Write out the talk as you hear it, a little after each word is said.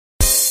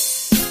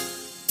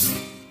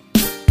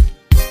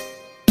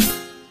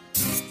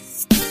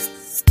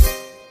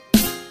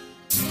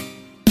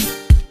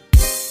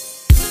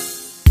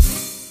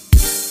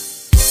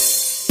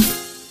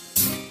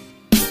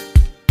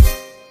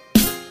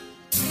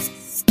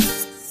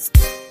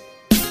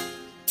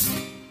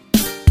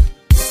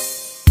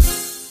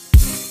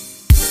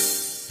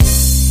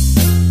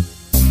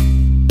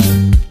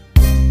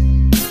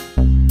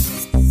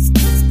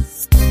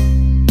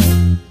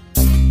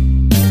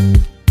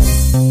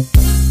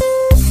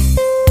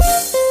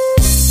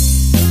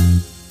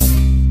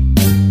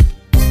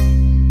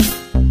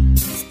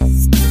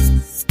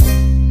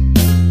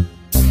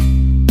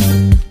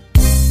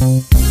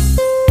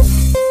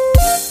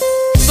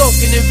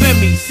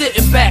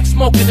Sitting back,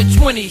 smoking a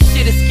 20,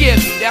 shit is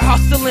scary. That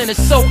hustling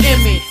is so in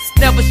me,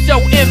 never show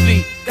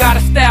envy. Got a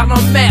style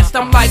unmatched,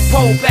 I'm like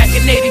Poe back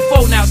in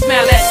 '84, now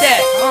smile at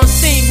that.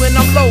 Unseen when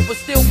I'm low, but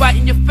still right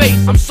in your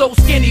face. I'm so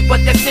skinny,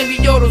 but that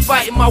semiota's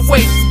right in my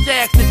waist.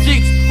 Jacks and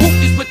Jeeps,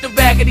 hoopies with the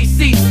raggedy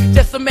seats.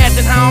 Just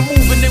imagine how I'm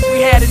moving if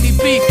we had any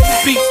beef.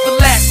 Beats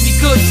relax me,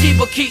 good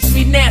cheaper keeps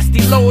me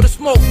nasty. Lower the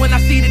smoke when I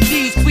see the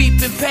D's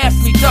creeping past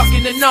me,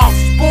 ducking the knocks.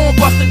 Born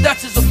busting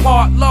Dutchess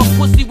apart. Love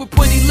pussy with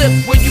pretty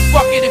lips when you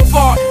fuck it and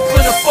fart.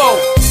 Plentiful,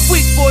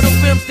 sweet for the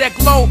rims that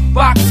glow.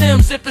 Rock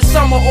Timbs if it's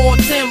summer or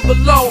 10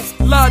 below.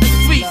 Love the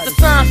streets, the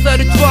signs of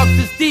the drugs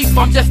is deep.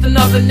 I'm just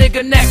another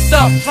nigga next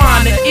up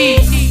trying to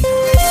eat.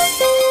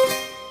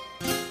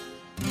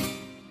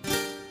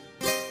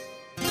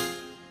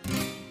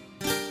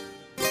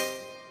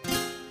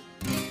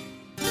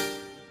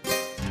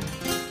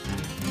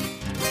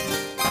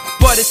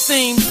 But it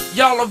seems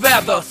y'all would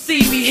rather see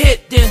me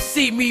hit than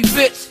see me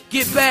rich.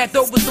 Get bagged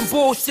over some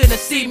bullshit and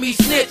see me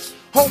snitch.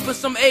 Hoping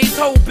some A's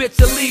whole bitch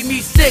will leave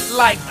me sick.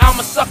 Like I'm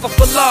a sucker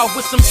for love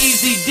with some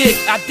easy dick.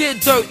 I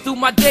did dirt through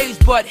my days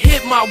but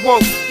hit my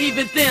work.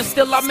 Even then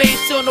still I made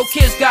sure no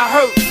kids got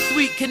hurt.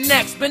 Sweet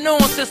connects, been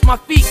on since my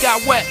feet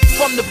got wet.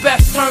 From the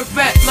best turned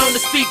fat, learn to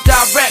speak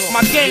direct.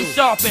 My game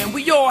sharpened,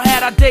 we all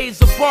had our days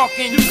of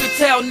barking. You could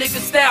tell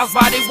niggas styles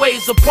by their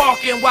ways of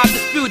parking. While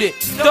disputed,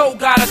 dough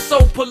got us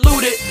so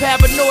polluted.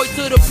 Paranoid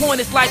to the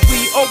point it's like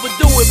we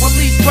overdo it.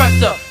 Release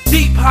pressure,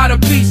 deep how to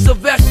be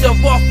Sylvester.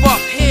 Buff up,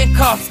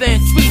 handcuffs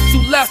and treat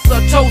you lesser.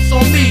 Toast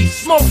on me,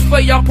 smoke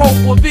spray y'all poke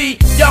will be.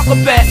 Y'all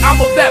can bet I'm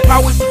a vet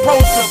how it's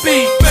supposed to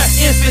be.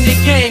 Infinite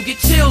game, get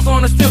chills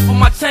on the strip of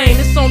my chain.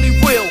 It's only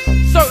real.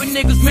 Certain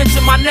niggas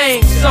mention my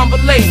name, some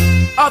relate.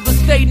 Others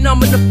stay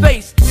numb in the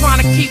face,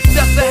 trying to keep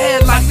steps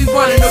ahead like we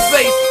running a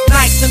race.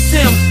 Nikes and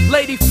Timbs,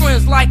 lady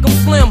friends like I'm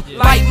slim.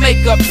 Light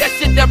makeup, that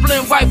shit that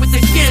blend right with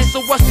their skin.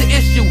 So what's the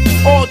issue?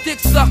 All dick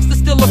sucks,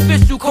 it's still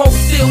official. Cold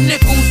steel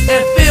nickels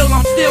and Phil,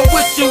 I'm still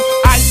with you.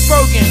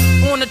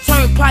 Icebergin', on the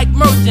turnpike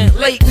merging.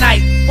 Late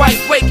night, white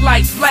brake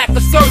lights, black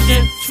a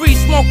surgeon. Tree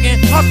smoking,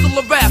 hustle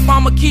a rap,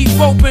 I'ma keep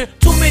roping.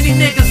 Too many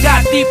niggas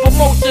got deep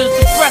emotions,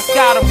 the press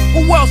got them.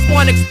 Who else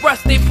wanna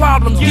express their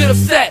problems? Get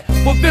upset,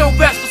 but build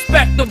best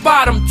respect the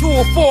bottom. True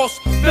or false,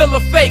 feel a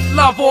fake,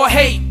 love or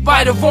hate.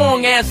 Right or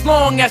wrong, as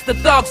long as the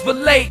thugs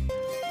relate.